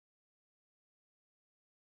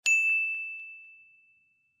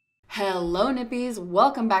Hello Nippies,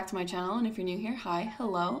 welcome back to my channel, and if you're new here, hi,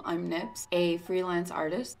 hello, I'm Nips, a freelance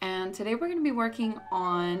artist, and today we're going to be working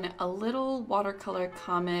on a little watercolor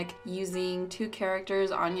comic using two characters,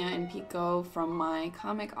 Anya and Pico, from my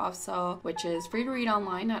comic OFFCELL, which is free to read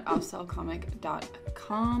online at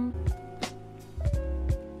offccellcomic.com.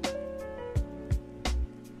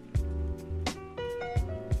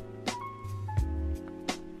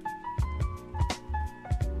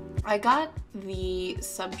 I got the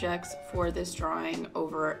subjects for this drawing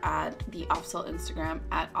over at the OFFCELL Instagram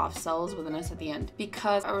at OFFCELLS with an S at the end,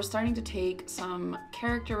 because I was starting to take some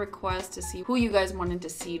character requests to see who you guys wanted to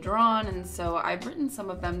see drawn, and so I've written some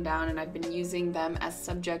of them down and I've been using them as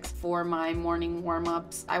subjects for my morning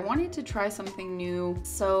warm-ups. I wanted to try something new,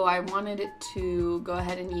 so I wanted it to go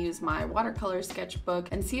ahead and use my watercolor sketchbook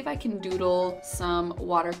and see if I can doodle some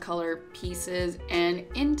watercolor pieces, and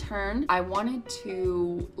in turn I wanted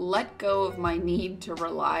to let go of my need to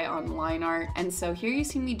rely on line art. And so here you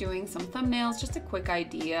see me doing some thumbnails, just a quick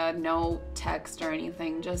idea, no text or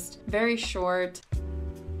anything, just very short.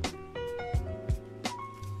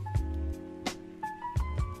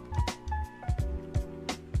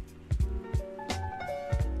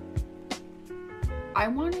 I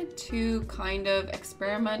wanted to kind of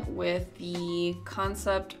experiment with the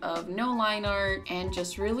concept of no line art and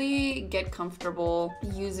just really get comfortable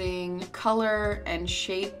using color and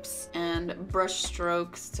shapes and brush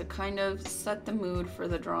strokes to kind of set the mood for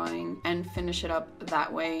the drawing and finish it up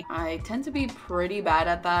that way. I tend to be pretty bad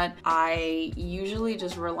at that. I usually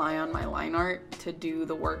just rely on my line art to do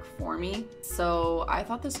the work for me. So I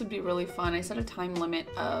thought this would be really fun. I set a time limit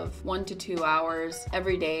of 1 to 2 hours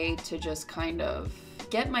every day to just kind of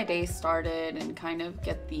get my day started and kind of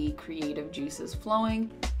get the creative juices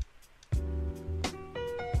flowing.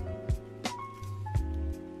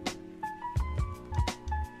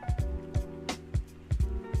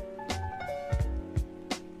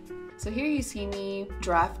 So here you see me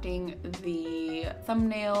drafting the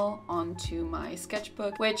thumbnail onto my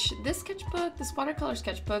sketchbook, which this watercolor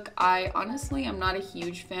sketchbook, I honestly am not a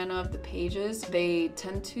huge fan of the pages. They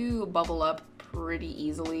tend to bubble up pretty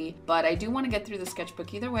easily, but I do want to get through the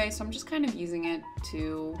sketchbook either way, so I'm just kind of using it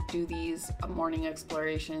to do these morning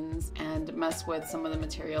explorations and mess with some of the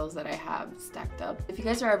materials that I have stacked up. If you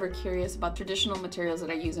guys are ever curious about traditional materials that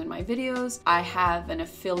I use in my videos, I have an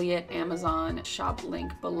affiliate Amazon shop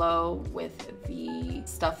link below with the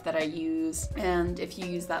stuff that I use, and if you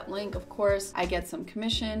use that link, of course, I get some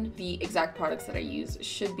commission. The exact products that I use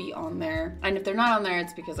should be on there, and if they're not on there,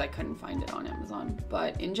 it's because I couldn't find it on Amazon,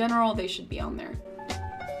 but in general, they should be on there.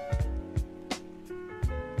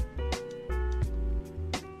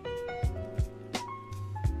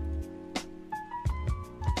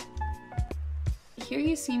 Here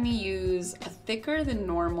you see me use a thicker than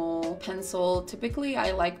normal pencil. Typically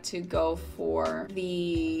I like to go for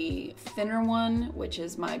the thinner one, which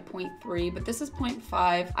is my 0.3, but this is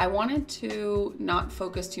 0.5. I wanted to not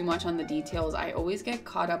focus too much on the details. I always get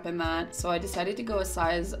caught up in that, so I decided to go a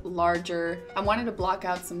size larger. I wanted to block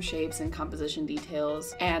out some shapes and composition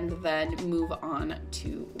details and then move on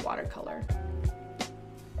to watercolor.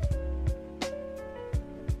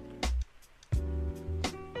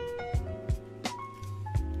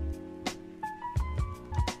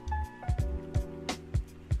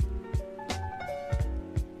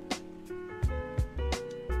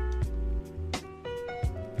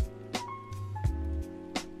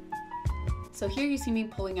 So here you see me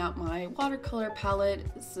pulling out my watercolor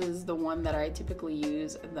palette. This is the one that I typically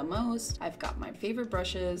use the most. I've got my favorite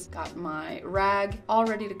brushes, got my rag all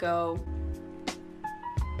ready to go.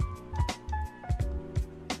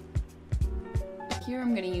 Here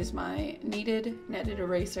I'm going to use my netted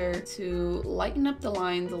eraser to lighten up the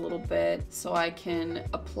lines a little bit so I can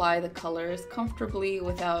apply the colors comfortably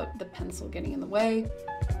without the pencil getting in the way.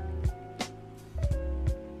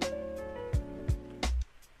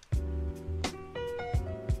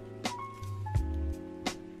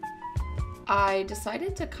 I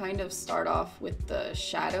decided to kind of start off with the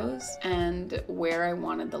shadows and where I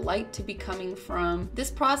wanted the light to be coming from.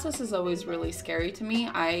 This process is always really scary to me.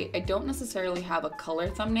 I don't necessarily have a color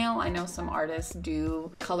thumbnail. I know some artists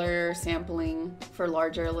do color sampling for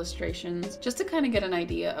larger illustrations, just to kind of get an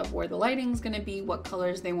idea of where the lighting's gonna be, what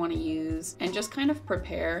colors they want to use, and just kind of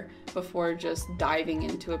prepare before just diving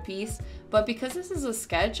into a piece. But because this is a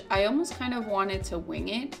sketch, I almost kind of wanted to wing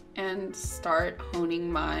it and start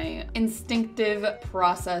honing my instinctive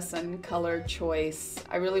process and color choice.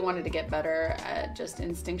 I really wanted to get better at just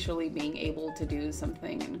instinctually being able to do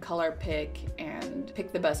something and color pick and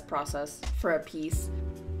pick the best process for a piece.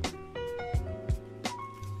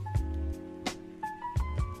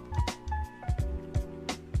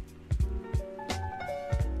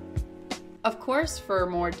 Of course, for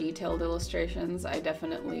more detailed illustrations, I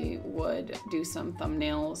definitely would do some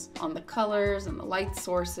thumbnails on the colors and the light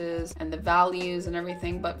sources and the values and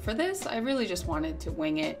everything, but for this, I really just wanted to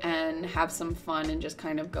wing it and have some fun and just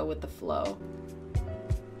kind of go with the flow.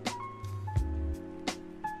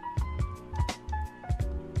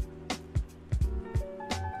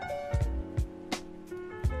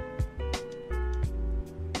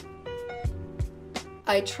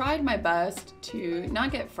 I tried my best to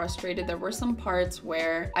not get frustrated. There were some parts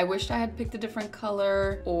where I wished I had picked a different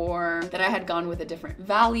color or that I had gone with a different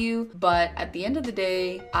value, but at the end of the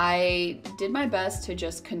day, I did my best to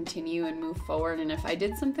just continue and move forward. And if I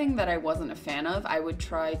did something that I wasn't a fan of, I would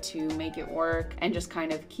try to make it work and just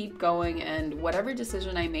kind of keep going, and whatever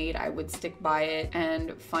decision I made, I would stick by it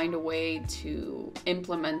and find a way to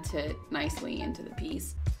implement it nicely into the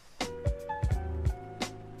piece.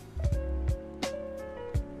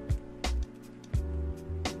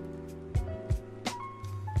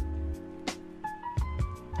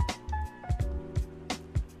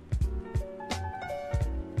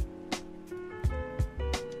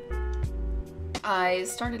 I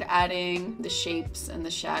started adding the shapes and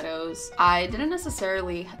the shadows. I didn't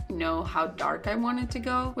necessarily know how dark I wanted to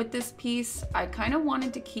go with this piece. I kind of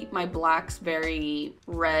wanted to keep my blacks very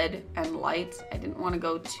red and light. I didn't want to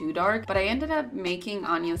go too dark, but I ended up making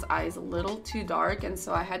Anya's eyes a little too dark, and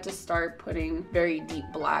so I had to start putting very deep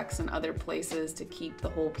blacks in other places to keep the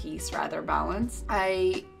whole piece rather balanced.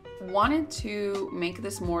 I wanted to make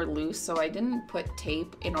this more loose, so I didn't put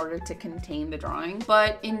tape in order to contain the drawing,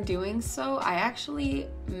 but in doing so I actually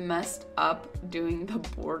messed up doing the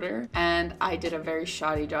border, and I did a very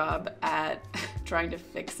shoddy job at trying to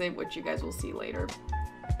fix it, which you guys will see later.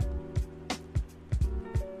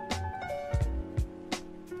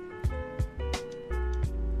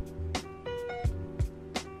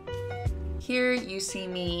 Here you see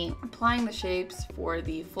me applying the shapes for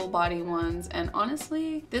the full body ones, and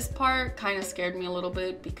honestly, this part kind of scared me a little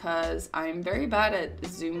bit because I'm very bad at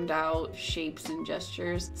zoomed out shapes and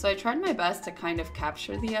gestures. So I tried my best to kind of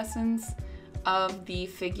capture the essence of the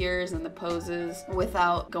figures and the poses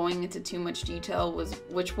without going into too much detail,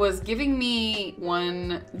 which was giving me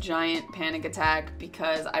one giant panic attack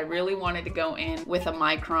because I really wanted to go in with a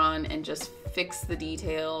micron and just fix the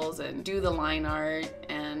details and do the line art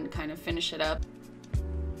and kind of finish it up.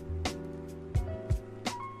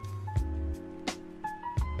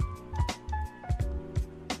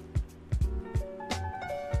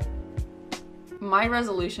 My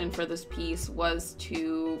resolution for this piece was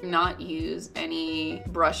to not use any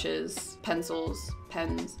brushes, pencils,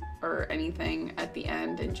 pens, or anything at the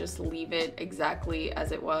end and just leave it exactly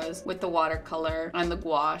as it was with the watercolor and the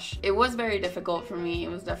gouache. It was very difficult for me. It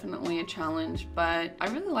was definitely a challenge, but I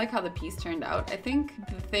really like how the piece turned out. I think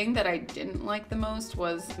the thing that I didn't like the most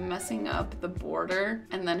was messing up the border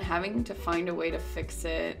and then having to find a way to fix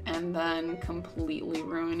it and then completely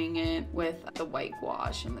ruining it with the white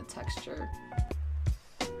gouache and the texture.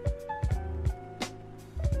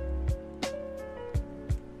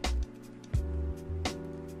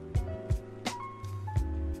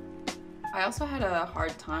 I also had a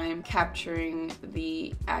hard time capturing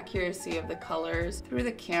the accuracy of the colors through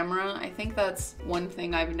the camera. I think that's one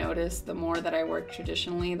thing I've noticed the more that I work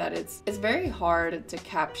traditionally, that it's very hard to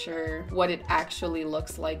capture what it actually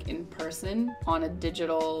looks like in person on a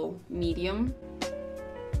digital medium.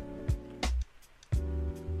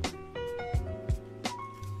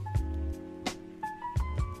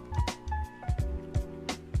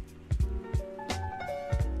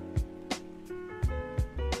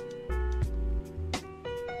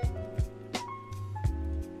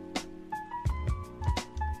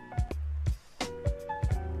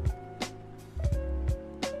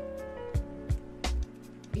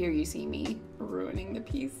 Here you see me ruining the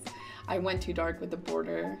piece. I went too dark with the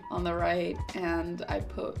border on the right, and I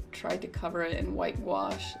tried to cover it in white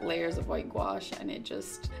gouache, layers of white gouache, and it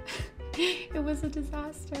just, it was a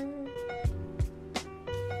disaster.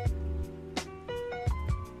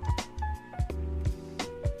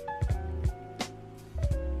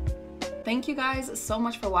 Thank you guys so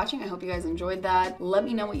much for watching. I hope you guys enjoyed that. Let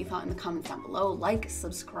me know what you thought in the comments down below. Like,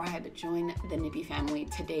 subscribe, join the Nippy family.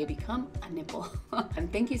 Today become a nipple. And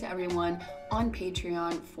thank you to everyone on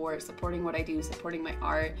Patreon for supporting what I do, supporting my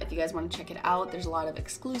art. If you guys want to check it out, there's a lot of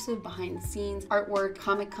exclusive behind the scenes artwork,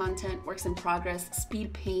 comic content, works in progress,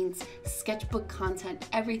 speed paints, sketchbook content,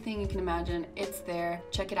 everything you can imagine, it's there.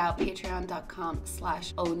 Check it out,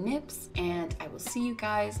 patreon.com/onips, and I will see you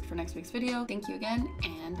guys for next week's video. Thank you again,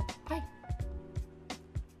 and bye.